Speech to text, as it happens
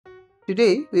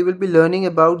Today we will be learning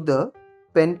about the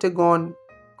Pentagon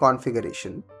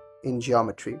configuration in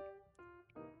geometry.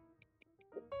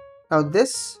 Now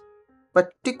this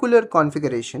particular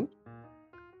configuration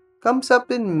comes up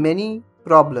in many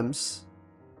problems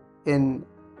in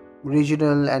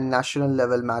regional and national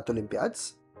level math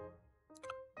Olympiads.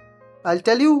 I'll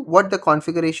tell you what the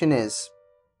configuration is.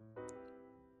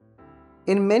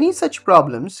 In many such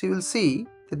problems, you will see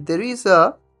that there is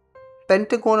a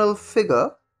pentagonal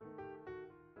figure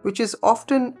which is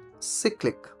often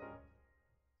cyclic.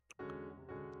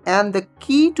 And the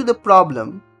key to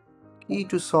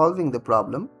solving the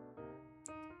problem,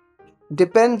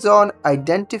 depends on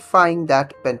identifying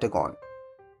that pentagon.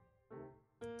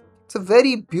 It's a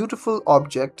very beautiful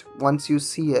object once you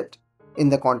see it in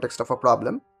the context of a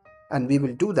problem, and we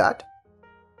will do that.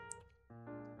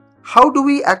 How do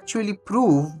we actually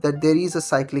prove that there is a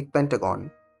cyclic pentagon?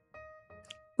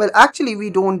 Well, actually we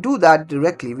don't do that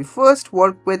directly. We first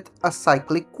work with a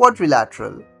cyclic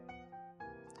quadrilateral.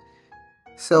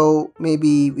 So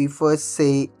maybe we first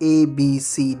say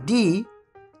ABCD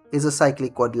is a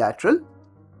cyclic quadrilateral,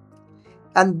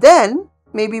 and then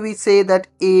maybe we say that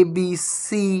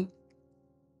ABCE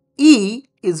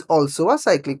is also a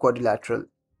cyclic quadrilateral.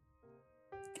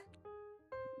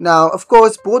 Now, of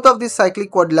course, both of these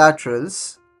cyclic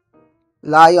quadrilaterals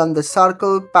lie on the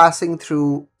circle passing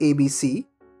through ABC.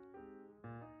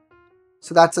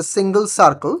 So that's a single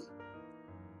circle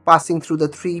passing through the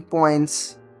 3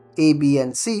 points A, B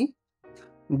and C.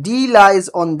 D lies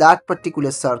on that particular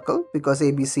circle because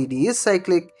ABCD is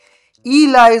cyclic. E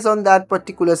lies on that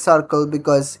particular circle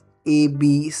because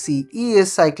ABCE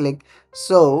is cyclic.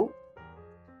 So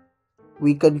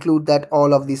we conclude that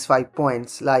all of these 5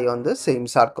 points lie on the same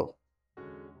circle.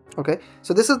 Okay,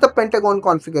 so this is the Pentagon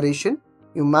configuration.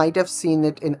 You might have seen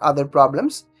it in other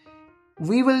problems.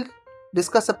 We will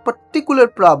discuss a particular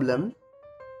problem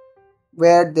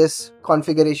where this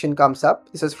configuration comes up.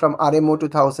 This is from RMO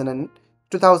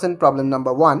 2000 problem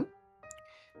number 1.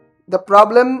 The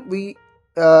problem we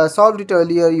solved it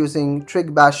earlier using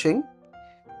trig bashing.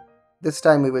 This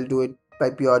time we will do it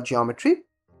by pure geometry.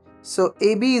 So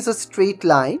AB is a straight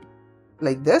line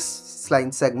like this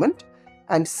line segment,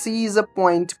 and C is a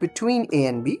point between A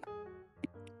and B,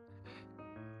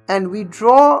 and we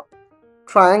draw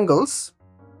triangles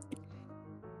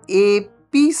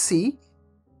𝑃𝐵,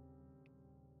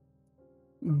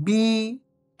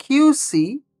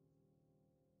 𝐵𝑄C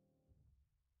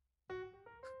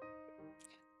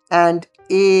and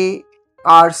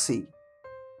 �ԱRC.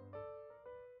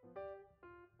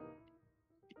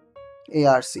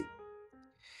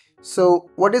 So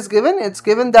what is given? It's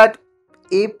given that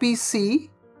APC,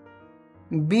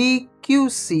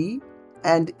 BQC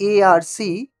and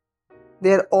ARC,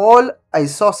 they're all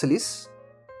isosceles,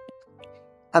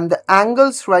 and the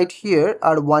angles right here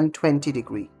are 120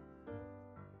 degree.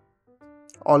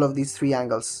 All of these three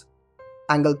angles,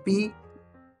 angle P,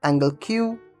 angle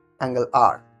Q, angle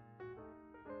R.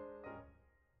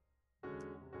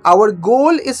 Our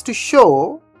goal is to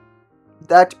show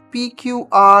that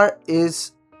PQR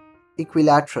is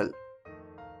equilateral.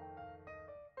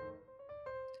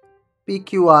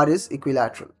 PQR is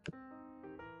equilateral.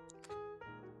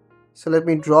 So let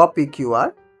me draw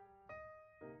PQR.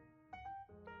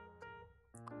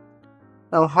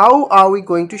 Now, how are we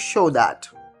going to show that?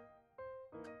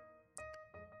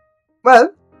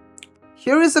 Well,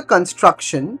 here is a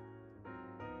construction.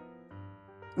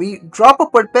 We drop a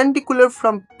perpendicular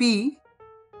from P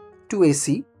to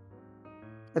AC.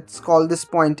 Let's call this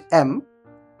point M,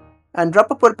 and drop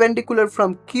a perpendicular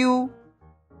from Q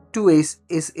to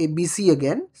BC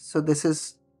again. So this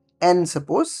is N,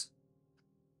 suppose.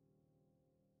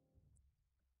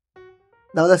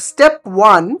 Now the step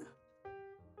 1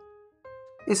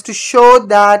 is to show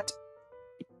that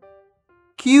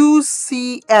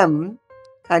QCM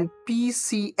and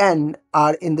PCN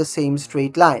are in the same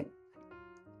straight line.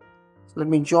 So let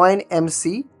me join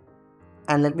MC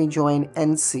and let me join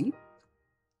NC.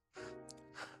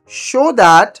 Show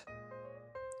that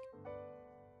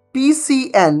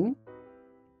PCN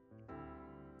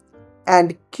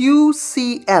and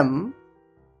QCM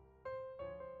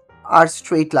are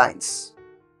straight lines.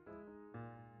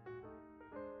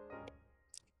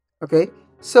 Okay,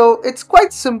 so it's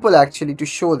quite simple actually to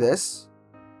show this,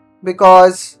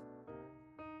 because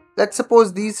let's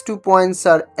suppose these 2 points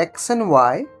are X and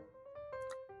Y.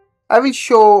 I'll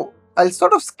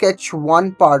sort of sketch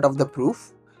one part of the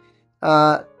proof.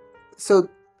 So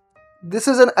this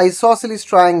is an isosceles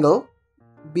triangle.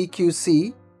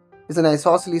 BQC is an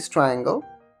isosceles triangle,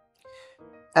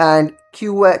 and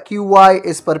QY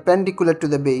is perpendicular to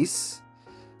the base.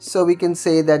 So we can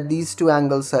say that these two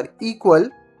angles are equal.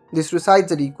 These two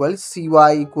sides are equal.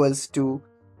 CY equals to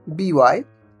BY.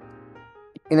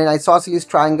 In an isosceles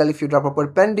triangle, if you drop a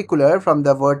perpendicular from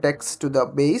the vertex to the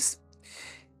base,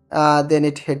 then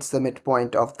it hits the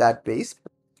midpoint of that base.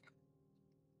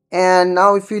 And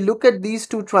now if we look at these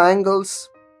two triangles,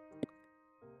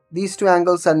 these two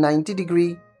angles are 90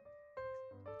 degree.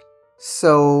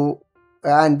 So,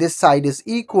 and this side is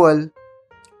equal,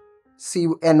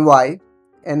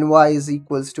 NY is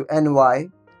equals to NY,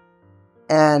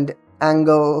 and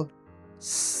angle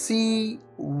CYN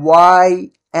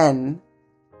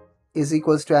is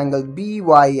equals to angle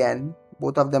BYN.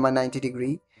 Both of them are 90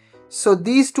 degree. So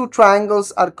these two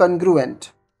triangles are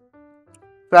congruent.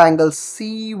 Triangle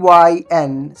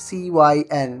CYN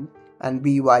and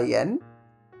BYN,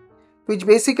 which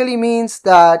basically means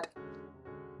that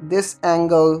this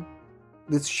angle,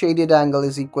 this shaded angle,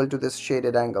 is equal to this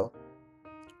shaded angle.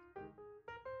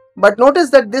 But notice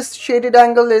that this shaded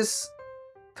angle is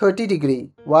 30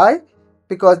 degree. Why?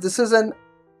 Because this is an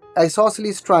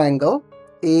isosceles triangle.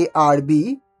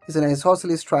 ARB is an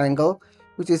isosceles triangle,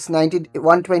 which is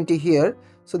 120 here.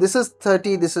 So this is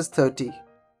 30, this is 30,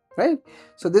 right?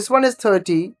 So this one is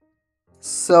 30.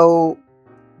 So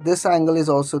this angle is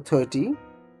also 30,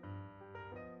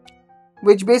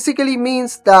 which basically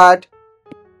means that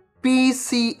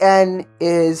PCN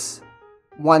is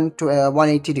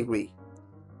 180 degree.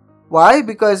 Why?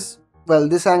 Because, well,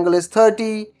 this angle is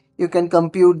 30. You can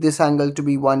compute this angle to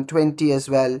be 120 as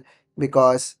well,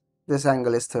 because this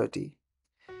angle is 30.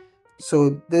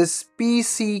 So this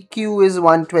PCQ is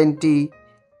 120,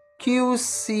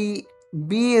 QCB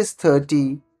is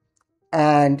 30,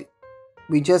 and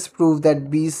we just proved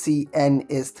that BCN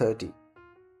is 30.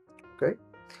 Okay.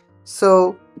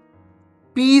 So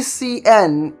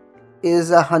PCN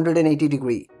is 180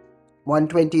 degree,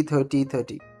 120, 30,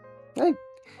 30, right?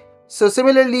 So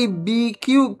similarly,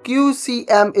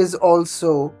 QCM is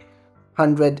also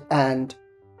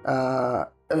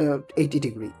 180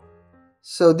 degree.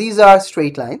 So these are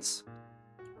straight lines.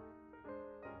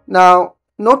 Now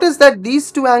notice that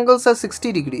these two angles are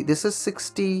 60 degree. This is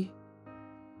 60,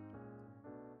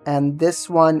 and this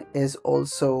one is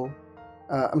also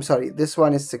this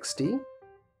one is 60.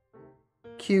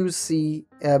 CQY,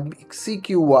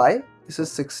 this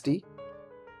is 60,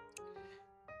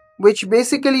 which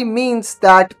basically means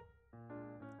that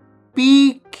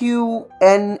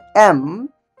PQNM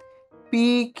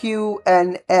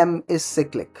is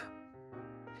cyclic.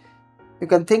 You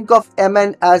can think of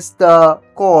Mn as the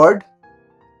chord,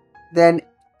 then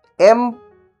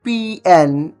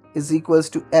MPN is equals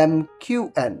to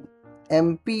MQN.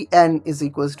 MPN is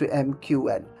equals to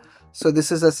MQN. So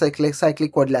this is a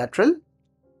cyclic quadrilateral.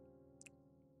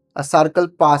 A circle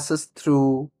passes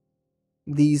through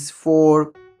these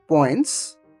 4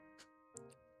 points.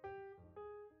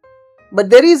 But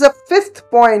there is a fifth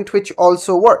point which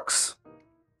also works.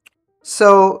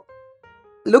 So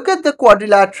look at the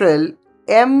quadrilateral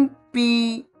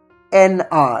MPNR.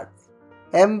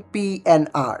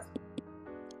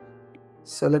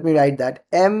 So let me write that,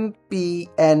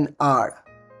 MPNR.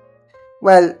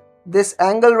 Well, this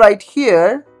angle right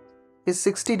here is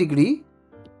 60 degree,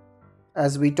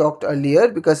 as we talked earlier,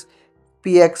 because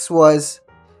PX was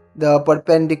the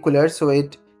perpendicular, so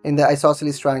it, in the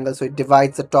isosceles triangle, so it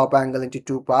divides the top angle into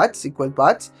two parts, equal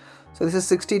parts. So this is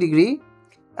 60 degree,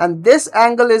 and this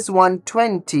angle is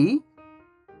 120.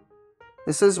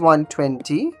 This is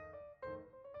 120.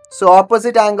 So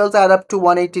opposite angles add up to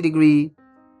 180 degree.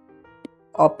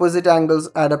 Opposite angles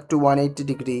add up to 180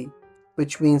 degree,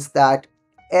 which means that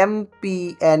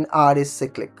MPNR is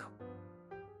cyclic.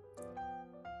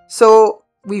 So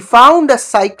we found a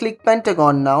cyclic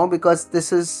pentagon now, because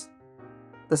this is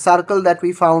the circle that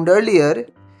we found earlier,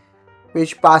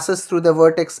 which passes through the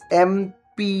vertex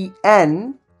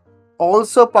MPN,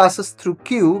 also passes through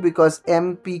Q, because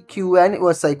MPQN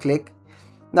was cyclic.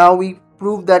 Now we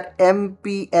proved that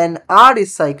MPNR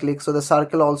is cyclic, so the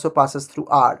circle also passes through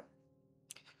R.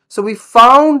 So we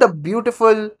found a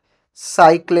beautiful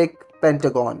cyclic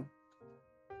pentagon.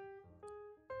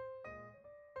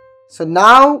 So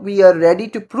now we are ready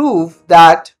to prove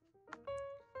that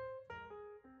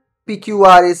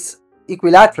PQR is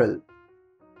equilateral.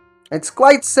 It's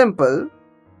quite simple,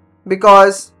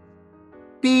 because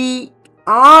PRQ,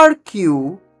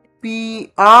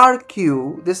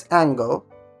 this angle,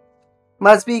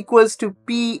 must be equals to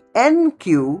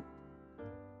PNQ.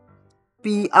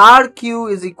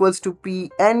 PRQ is equals to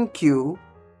PNQ,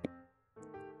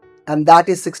 and that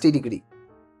is 60 degree,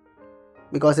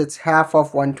 because it's half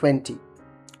of 120,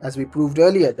 as we proved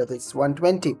earlier that it's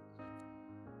 120.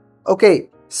 Okay,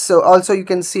 so also you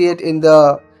can see it in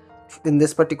the in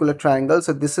this particular triangle.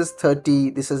 So this is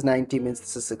 30, this is 90, means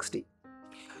this is 60.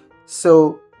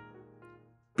 So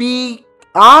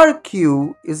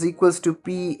PRQ is equals to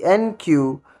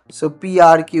PNQ. So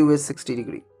PRQ is 60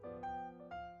 degree.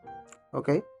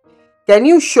 Okay. Can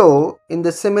you show in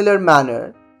the similar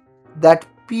manner that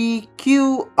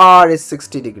PQR is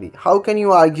 60 degree? How can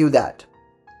you argue that?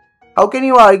 How can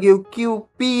you argue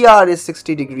QPR is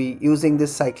 60 degree using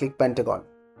this cyclic pentagon?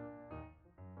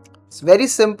 It's very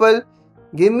simple.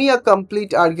 Give me a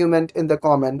complete argument in the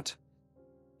comment.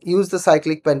 Use the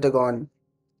cyclic pentagon.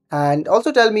 And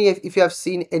also tell me if you have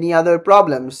seen any other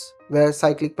problems where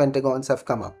cyclic pentagons have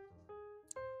come up.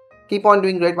 Keep on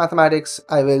doing great mathematics.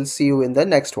 I will see you in the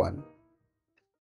next one.